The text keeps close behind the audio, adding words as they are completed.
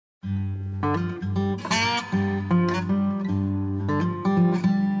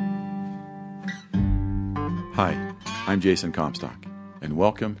Hi, I'm Jason Comstock, and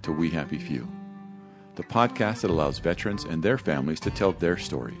welcome to We Happy Few, the podcast that allows veterans and their families to tell their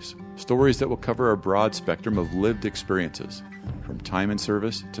stories. Stories that will cover a broad spectrum of lived experiences, from time in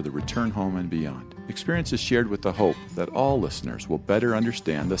service to the return home and beyond. Experiences shared with the hope that all listeners will better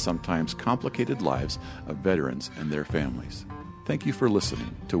understand the sometimes complicated lives of veterans and their families. Thank you for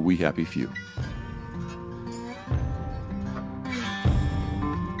listening to We Happy Few.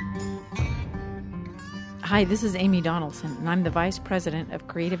 Hi, this is Amy Donaldson, and I'm the Vice President of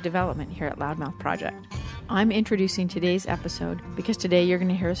Creative Development here at Loudmouth Project. I'm introducing today's episode because today you're going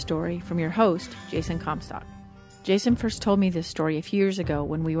to hear a story from your host, Jason Comstock. Jason first told me this story a few years ago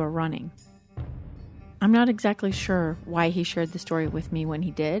when we were running. I'm not exactly sure why he shared the story with me when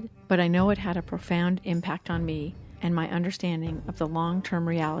he did, but I know it had a profound impact on me and my understanding of the long-term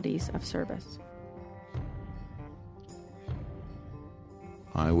realities of service.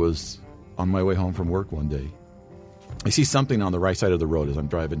 I was on my way home from work one day. I see something on the right side of the road as I'm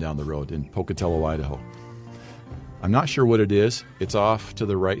driving down the road in Pocatello, Idaho. I'm not sure what it is. It's off to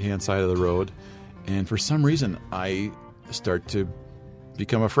the right-hand side of the road, and for some reason, I start to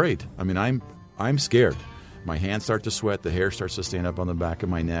become afraid. I mean, I'm scared. My hands start to sweat. The hair starts to stand up on the back of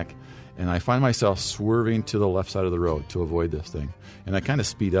my neck, and I find myself swerving to the left side of the road to avoid this thing. And I kind of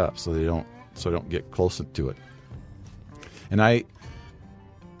speed up so I don't get close to it. And I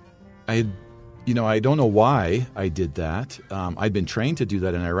don't know why I did that. I'd been trained to do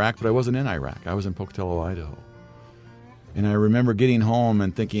that in Iraq, but I wasn't in Iraq. I was in Pocatello, Idaho. And I remember getting home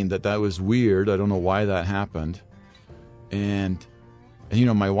and thinking that was weird. I don't know why that happened. And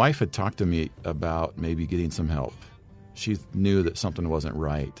my wife had talked to me about maybe getting some help. She knew that something wasn't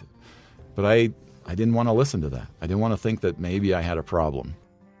right. But I didn't want to listen to that. I didn't want to think that maybe I had a problem.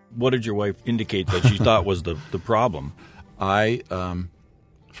 What did your wife indicate that she thought was the problem?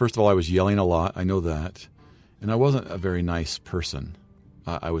 First of all, I was yelling a lot. I know that. And I wasn't a very nice person.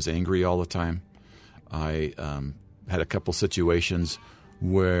 I was angry all the time. I had a couple situations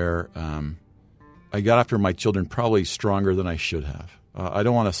where I got after my children probably stronger than I should have. I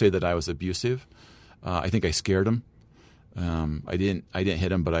don't want to say that I was abusive. I think I scared them. I didn't hit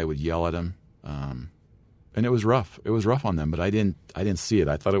them, but I would yell at them. And it was rough. It was rough on them, but I didn't see it.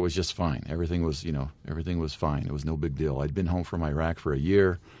 I thought it was just fine. Everything was fine. It was no big deal. I'd been home from Iraq for a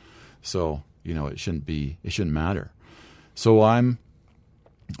year, so it shouldn't matter. So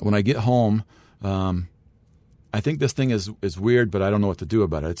when I get home, I think this thing is weird, but I don't know what to do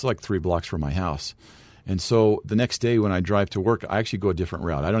about it. It's like 3 blocks from my house. And so the next day when I drive to work, I actually go a different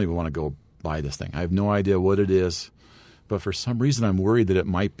route. I don't even want to go by this thing. I have no idea what it is. But for some reason, I'm worried that it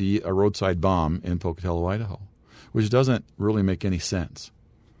might be a roadside bomb in Pocatello, Idaho, which doesn't really make any sense.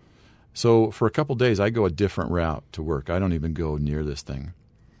 So for a couple days, I go a different route to work. I don't even go near this thing.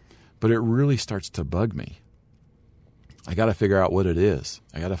 But it really starts to bug me. I got to figure out what it is.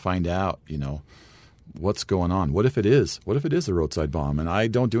 I got to find out, what's going on. What if it is? What if it is a roadside bomb and I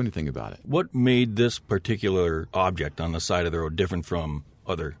don't do anything about it? What made this particular object on the side of the road different from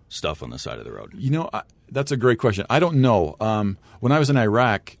other stuff on the side of the road? That's a great question. I don't know. When I was in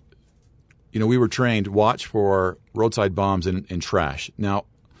Iraq, we were trained watch for roadside bombs and trash. Now,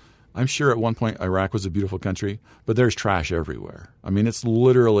 I'm sure at one point Iraq was a beautiful country, but there's trash everywhere. I mean, it's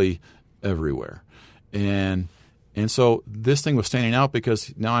literally everywhere. And so this thing was standing out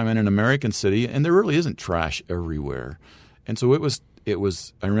because now I'm in an American city and there really isn't trash everywhere. And so it was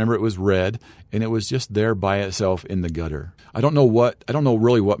I remember it was red and it was just there by itself in the gutter. I don't know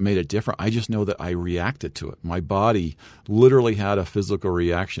really what made it different. I just know that I reacted to it. My body literally had a physical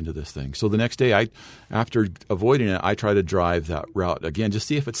reaction to this thing. So the next day, after avoiding it, I try to drive that route again, just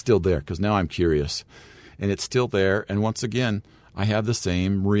see if it's still there, because now I'm curious. And it's still there. And once again, I have the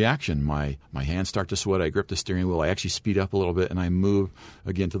same reaction. My hands start to sweat. I grip the steering wheel. I actually speed up a little bit, and I move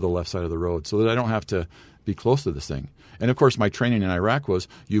again to the left side of the road so that I don't have to be close to this thing. And, of course, my training in Iraq was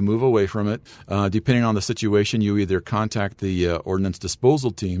you move away from it. Depending on the situation, you either contact the ordnance disposal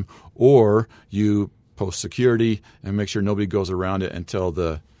team or you post security and make sure nobody goes around it until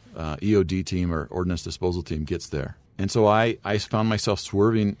the EOD team or ordnance disposal team gets there. And so I found myself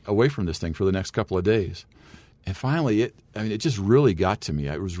swerving away from this thing for the next couple of days. And finally, it just really got to me.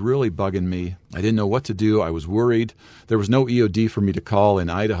 It was really bugging me. I didn't know what to do. I was worried. There was no EOD for me to call in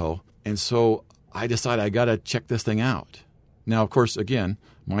Idaho. And so I decided I got to check this thing out. Now, of course, again,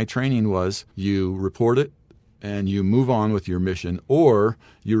 my training was you report it and you move on with your mission, or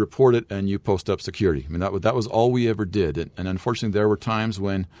you report it and you post up security. I mean, that was all we ever did. And unfortunately, there were times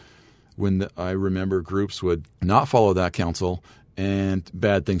when I remember groups would not follow that counsel and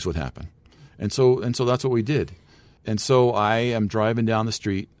bad things would happen. And so that's what we did. And so I am driving down the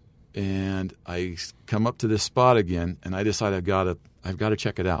street and I come up to this spot again, and I decide I've got to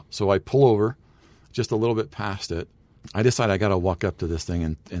check it out. So I pull over just a little bit past it. I decide I got to walk up to this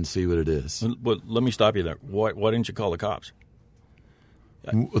thing and see what it is. But let me stop you there. Why didn't you call the cops?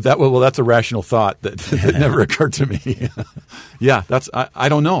 That's a rational thought that never occurred to me. Yeah, I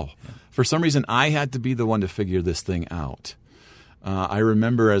don't know. For some reason, I had to be the one to figure this thing out. I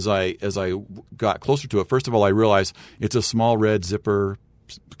remember as I got closer to it, first of all, I realized it's a small red zipper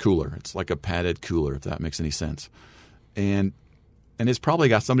cooler. It's like a padded cooler, if that makes any sense. And it's probably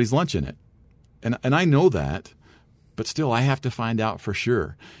got somebody's lunch in it. And I know that, but still I have to find out for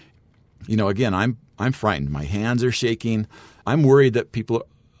sure. Again, I'm frightened. My hands are shaking. I'm worried that people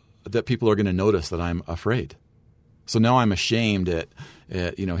are going to notice that I'm afraid. So now I'm ashamed at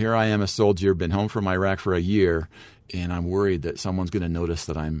here I am, a soldier, been home from Iraq for a year, and I'm worried that someone's going to notice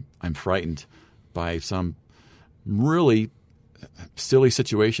that I'm frightened by some really silly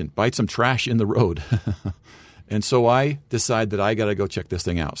situation, by some trash in the road. And so I decide that I got to go check this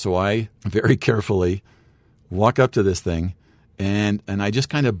thing out. So I very carefully walk up to this thing, and I just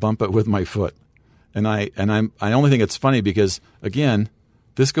kind of bump it with my foot. And I only think it's funny because, again,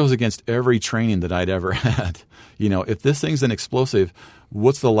 this goes against every training that I'd ever had. If this thing's an explosive,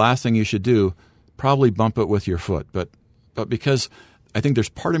 what's the last thing you should do? Probably bump it with your foot. But because I think there's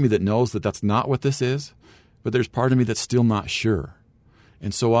part of me that knows that that's not what this is, but there's part of me that's still not sure.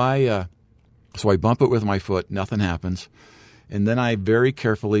 And so I bump it with my foot. Nothing happens. And then I very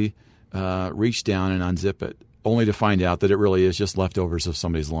carefully reach down and unzip it, only to find out that it really is just leftovers of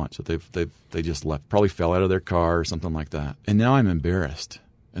somebody's lunch that they just left, probably fell out of their car or something like that. And now I'm embarrassed,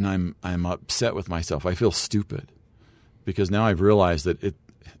 and I'm upset with myself. I feel stupid because now I've realized that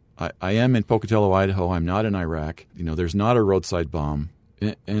I am in Pocatello, Idaho. I'm not in Iraq. There's not a roadside bomb,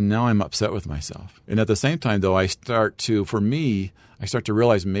 and now I'm upset with myself. And at the same time, though, I start to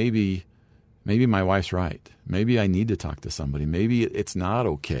realize maybe my wife's right. Maybe I need to talk to somebody. Maybe it's not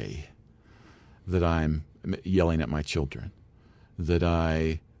okay that I'm yelling at my children, that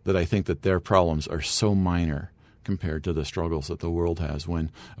I think that their problems are so minor compared to the struggles that the world has, when,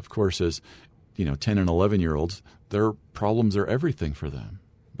 of course, as 10 and 11-year-olds, their problems are everything for them.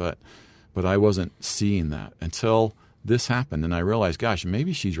 But I wasn't seeing that until this happened, and I realized, gosh,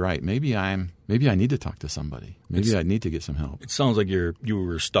 maybe she's right. Maybe I need to talk to somebody. Maybe I need to get some help. It sounds like you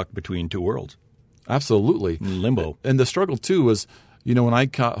were stuck between two worlds. Absolutely. In limbo. And the struggle, too, was, when I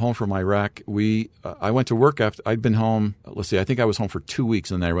got home from Iraq, I went to work after I'd been home. I think I was home for 2 weeks,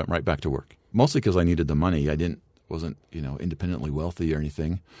 and then I went right back to work. Mostly because I needed the money. I wasn't independently wealthy or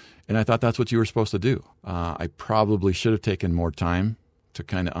anything, and I thought that's what you were supposed to do. I probably should have taken more time to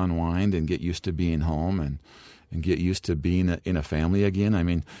kind of unwind and get used to being home and get used to being in a family again. I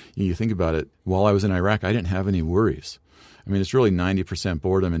mean, you think about it. While I was in Iraq, I didn't have any worries. I mean, it's really 90%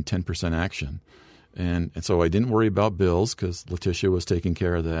 boredom and 10% action. And so I didn't worry about bills because Letitia was taking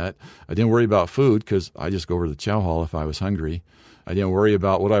care of that. I didn't worry about food because I just go over to the chow hall if I was hungry. I didn't worry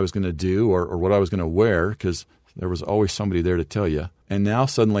about what I was going to do or what I was going to wear because there was always somebody there to tell you. And now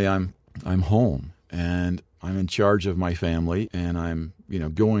suddenly I'm home and I'm in charge of my family, and I'm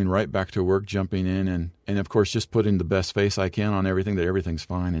going right back to work, jumping in, and of course just putting the best face I can on everything, that everything's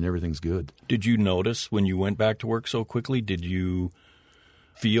fine and everything's good. Did you notice when you went back to work so quickly, did you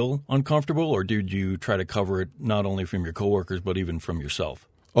feel uncomfortable, or did you try to cover it not only from your coworkers but even from yourself?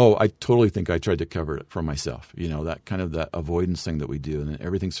 Oh, I totally think I tried to cover it from myself. That kind of that avoidance thing that we do, and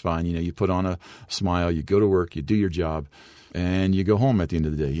everything's fine. You put on a smile, you go to work, you do your job, and you go home at the end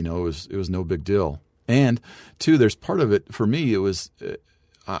of the day. It was no big deal. And two, there's part of it for me. It was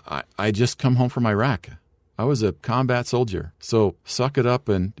I just come home from Iraq. I was a combat soldier, so suck it up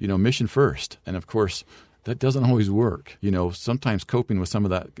and mission first. And of course, that doesn't always work. Sometimes coping with some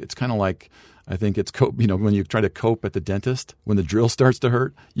of that, it's kind of like, I think it's when you try to cope at the dentist, when the drill starts to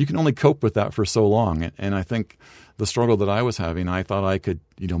hurt, you can only cope with that for so long. And I think the struggle that I was having, I thought I could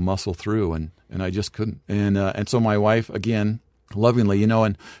muscle through, and I just couldn't. And so my wife, again, lovingly,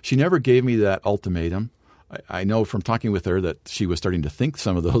 and she never gave me that ultimatum. I know from talking with her that she was starting to think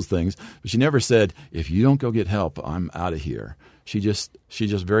some of those things, but she never said, if you don't go get help, I'm out of here. She just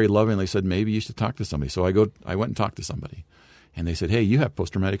very lovingly said, maybe you should talk to somebody. So I went and talked to somebody, and they said, hey, you have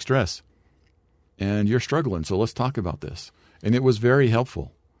post-traumatic stress and you're struggling, so let's talk about this. And it was very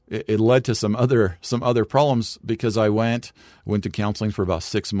helpful. It led to some other problems because I went to counseling for about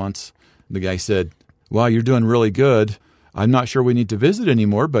 6 months. The guy said, wow, you're doing really good. I'm not sure we need to visit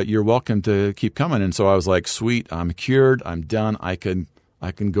anymore, but you're welcome to keep coming. And so I was like, sweet, I'm cured, I'm done. I can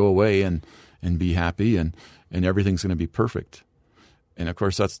go away and be happy, and everything's going to be perfect. And of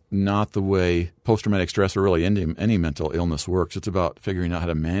course, that's not the way post-traumatic stress or really any mental illness works. It's about figuring out how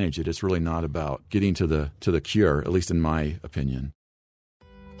to manage it. It's really not about getting to the cure, at least in my opinion.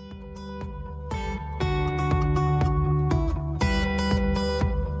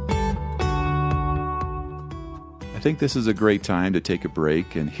 I think this is a great time to take a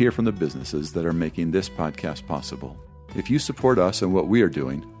break and hear from the businesses that are making this podcast possible. If you support us and what we are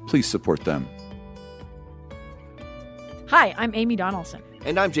doing, please support them. Hi, I'm Amy Donaldson.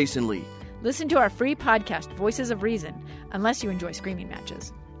 And I'm Jason Lee. Listen to our free podcast, Voices of Reason, unless you enjoy screaming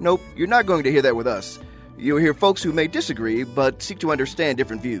matches. Nope, you're not going to hear that with us. You'll hear folks who may disagree, but seek to understand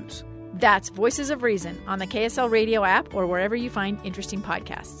different views. That's Voices of Reason on the KSL Radio app or wherever you find interesting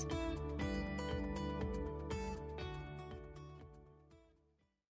podcasts.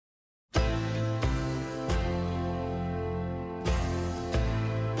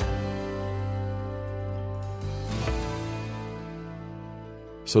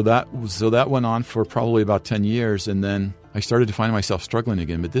 So that went on for probably about 10 years, and then I started to find myself struggling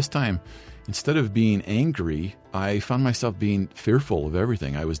again. But this time, instead of being angry, I found myself being fearful of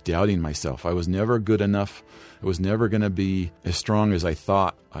everything. I was doubting myself. I was never good enough. I was never going to be as strong as I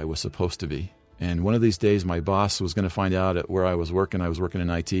thought I was supposed to be. And one of these days, my boss was going to find out at where I was working in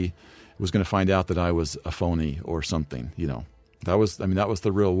IT, was going to find out that I was a phony or something. That was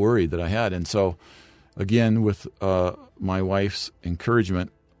the real worry that I had. And so, again, with my wife's encouragement,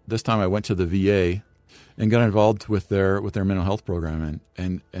 this time I went to the VA and got involved with their mental health program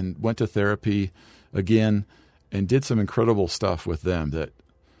and went to therapy again and did some incredible stuff with them that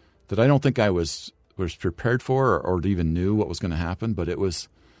I don't think I was prepared for or even knew what was going to happen, but it was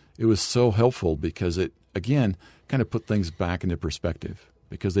so helpful because it, again, kind of put things back into perspective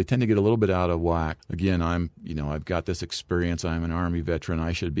because they tend to get a little bit out of whack. Again, I've got this experience. I'm an Army veteran.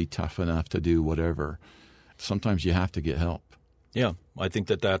 I should be tough enough to do whatever. Sometimes you have to get help. Yeah, I think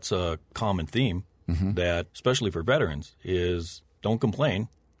that's a common theme that, especially for veterans, is don't complain.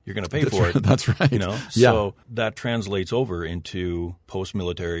 You're going to pay for it. That's right. Yeah. So that translates over into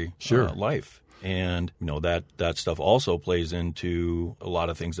post-military life. And, that stuff also plays into a lot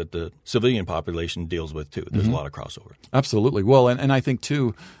of things that the civilian population deals with, too. There's a lot of crossover. Absolutely. Well, and I think,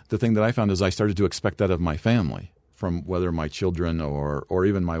 too, the thing that I found is I started to expect that of my family, from whether my children or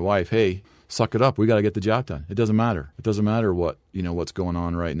even my wife. Hey, suck it up. We got to get the job done. It doesn't matter. It doesn't matter what's going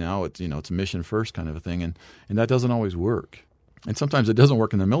on right now. It's mission first kind of a thing. And that doesn't always work. And sometimes it doesn't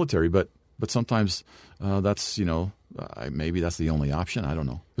work in the military, but sometimes that's, maybe that's the only option. I don't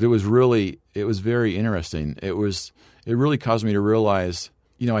know. But it was very interesting. It really caused me to realize,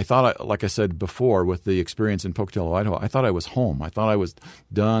 I thought, like I said before, with the experience in Pocatello, Idaho, I thought I was home. I thought I was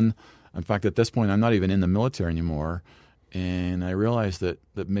done. In fact, at this point, I'm not even in the military anymore. And I realized that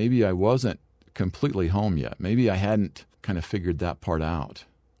maybe I wasn't completely home yet. Maybe I hadn't kind of figured that part out.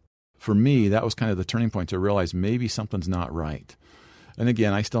 For me, that was kind of the turning point to realize maybe something's not right. And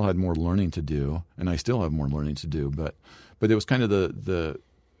again, I still had more learning to do, and I still have more learning to do. But it was kind of the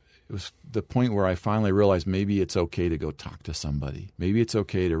point where I finally realized maybe it's okay to go talk to somebody. Maybe it's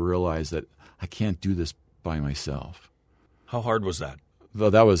okay to realize that I can't do this by myself. How hard was that?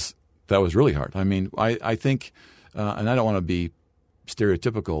 Well, that was really hard. I mean, I think. And I don't want to be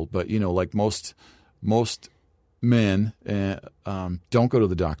stereotypical, but like most men don't go to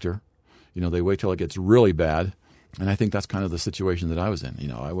the doctor. They wait till it gets really bad, and I think that's kind of the situation that I was in.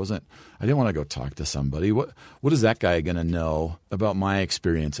 I didn't want to go talk to somebody. What is that guy going to know about my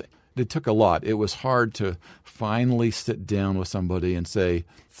experience? It took a lot. It was hard to finally sit down with somebody and say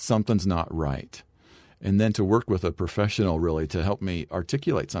something's not right. And then to work with a professional really to help me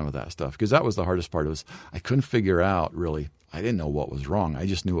articulate some of that stuff. Because that was the hardest part. I couldn't figure out really. I didn't know what was wrong. I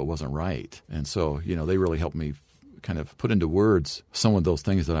just knew it wasn't right. And so, they really helped me kind of put into words some of those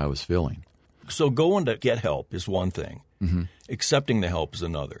things that I was feeling. So going to get help is one thing. Accepting the help is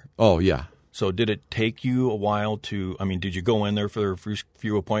another. Oh, yeah. So did it take you a while did you go in there for the first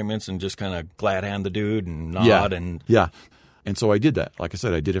few appointments and just kind of glad hand the dude and nod? Yeah. And so I did that. Like I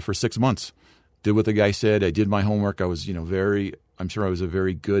said, I did it for 6 months. Did what the guy said. I did my homework. I was, I'm sure I was a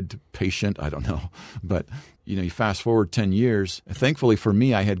very good patient. I don't know. But, you fast forward 10 years. Thankfully for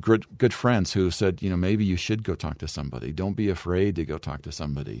me, I had good friends who said, maybe you should go talk to somebody. Don't be afraid to go talk to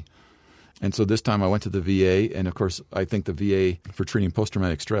somebody. And so this time I went to the VA. And, of course, I think the VA for treating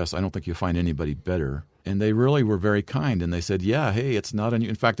post-traumatic stress, I don't think you'll find anybody better. And they really were very kind. And they said, yeah, hey, it's not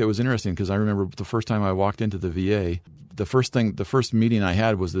unusual. In fact, it was interesting because I remember the first time I walked into the VA, the first meeting I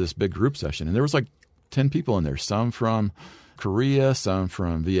had was this big group session, and there was like 10 people in there, some from Korea, some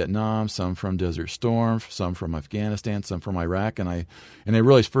from Vietnam, some from Desert Storm, some from Afghanistan, some from Iraq, and I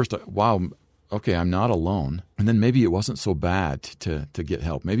realized first, wow, okay, I'm not alone. And then maybe it wasn't so bad to get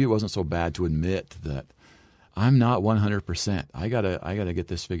help. Maybe it wasn't so bad to admit that I'm not 100%. I gotta get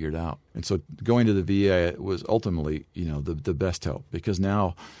this figured out. And so going to the VA was ultimately, the best help, because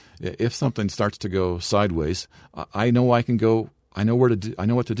now if something starts to go sideways, I know I can go. I know I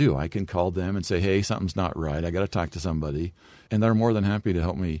know what to do. I can call them and say, hey, something's not right. I got to talk to somebody. And they're more than happy to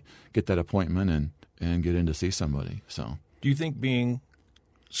help me get that appointment and get in to see somebody. So, do you think being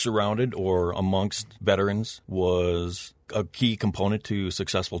surrounded or amongst veterans was a key component to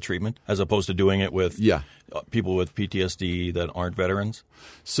successful treatment, as opposed to doing it with people with PTSD that aren't veterans?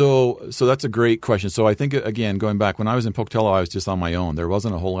 So that's a great question. So I think, again, going back, when I was in Pocatello, I was just on my own. There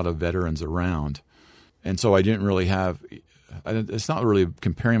wasn't a whole lot of veterans around. And so I didn't really have – it's not really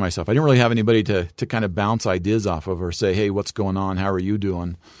comparing myself. I didn't really have anybody to kind of bounce ideas off of or say, hey, what's going on? How are you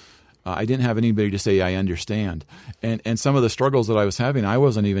doing? I didn't have anybody to say, I understand. And some of the struggles that I was having, I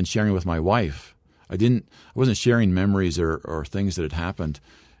wasn't even sharing with my wife. I wasn't sharing memories or things that had happened,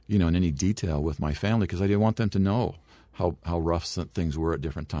 in any detail with my family, because I didn't want them to know how rough things were at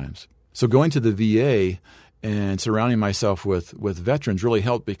different times. So going to the VA and surrounding myself with veterans really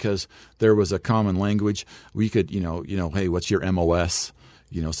helped, because there was a common language. We could, hey, what's your MOS?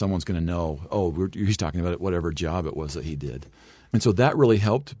 Someone's going to know, he's talking about whatever job it was that he did. And so that really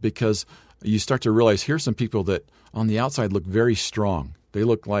helped, because you start to realize here's some people that on the outside look very strong. They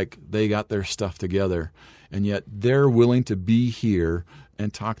look like they got their stuff together, and yet they're willing to be here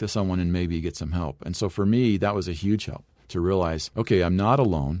and talk to someone and maybe get some help. And so for me, that was a huge help to realize, okay, I'm not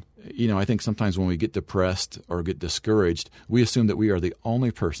alone. I think sometimes when we get depressed or get discouraged, we assume that we are the only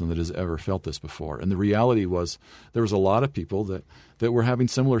person that has ever felt this before. And the reality was there was a lot of people that were having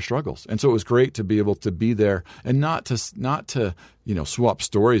similar struggles. And so it was great to be able to be there and not to swap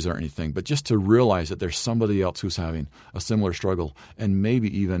stories or anything, but just to realize that there's somebody else who's having a similar struggle, and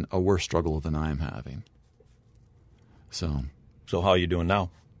maybe even a worse struggle than I'm having. So how are you doing now?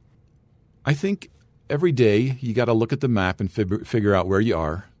 I think every day you got to look at the map and figure out where you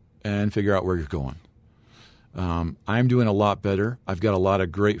are and figure out where you're going. I'm doing a lot better. I've got a lot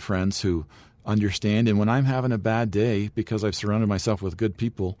of great friends who understand. And when I'm having a bad day, because I've surrounded myself with good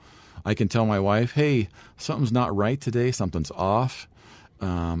people, I can tell my wife, hey, something's not right today. Something's off.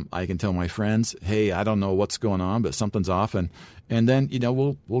 I can tell my friends, hey, I don't know what's going on, but something's off. And then,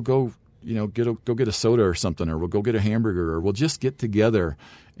 we'll go, go get a soda or something, or we'll go get a hamburger, or we'll just get together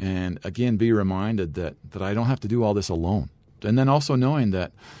and, again, be reminded that I don't have to do all this alone. And then also knowing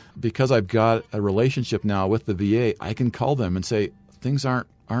that because I've got a relationship now with the VA, I can call them and say, things aren't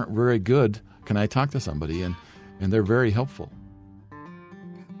very good. Can I talk to somebody? And they're very helpful.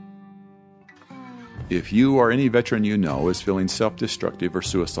 If you or any veteran you know is feeling self-destructive or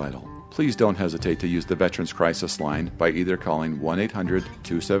suicidal, please don't hesitate to use the Veterans Crisis Line by either calling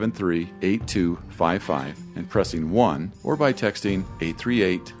 1-800-273-8255 and pressing 1, or by texting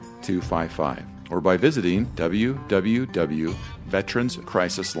 838-255. Or by visiting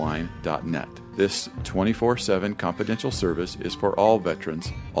www.veteranscrisisline.net. This 24/7 confidential service is for all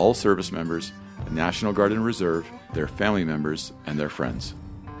veterans, all service members, the National Guard and Reserve, their family members, and their friends.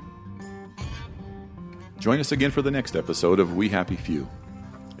 Join us again for the next episode of We Happy Few.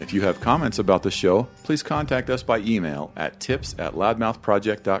 If you have comments about the show, please contact us by email at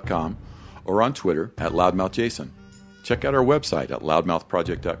tips@loudmouthproject.com or on Twitter @loudmouthjason. Check out our website at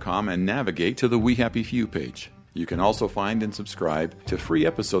loudmouthproject.com and navigate to the We Happy Few page. You can also find and subscribe to free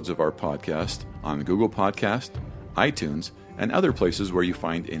episodes of our podcast on Google Podcast, iTunes, and other places where you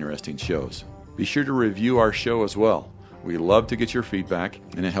find interesting shows. Be sure to review our show as well. We love to get your feedback,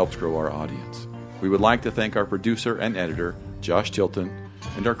 and it helps grow our audience. We would like to thank our producer and editor, Josh Tilton,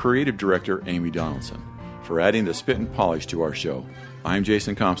 and our creative director, Amy Donaldson, for adding the spit and polish to our show. I'm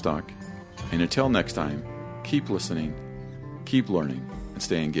Jason Comstock, and until next time, keep listening, keep learning, and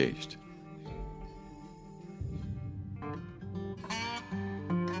stay engaged.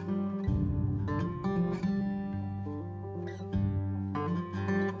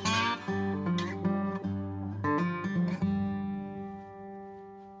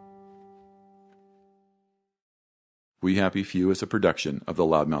 We Happy Few is a production of the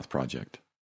Loudmouth Project.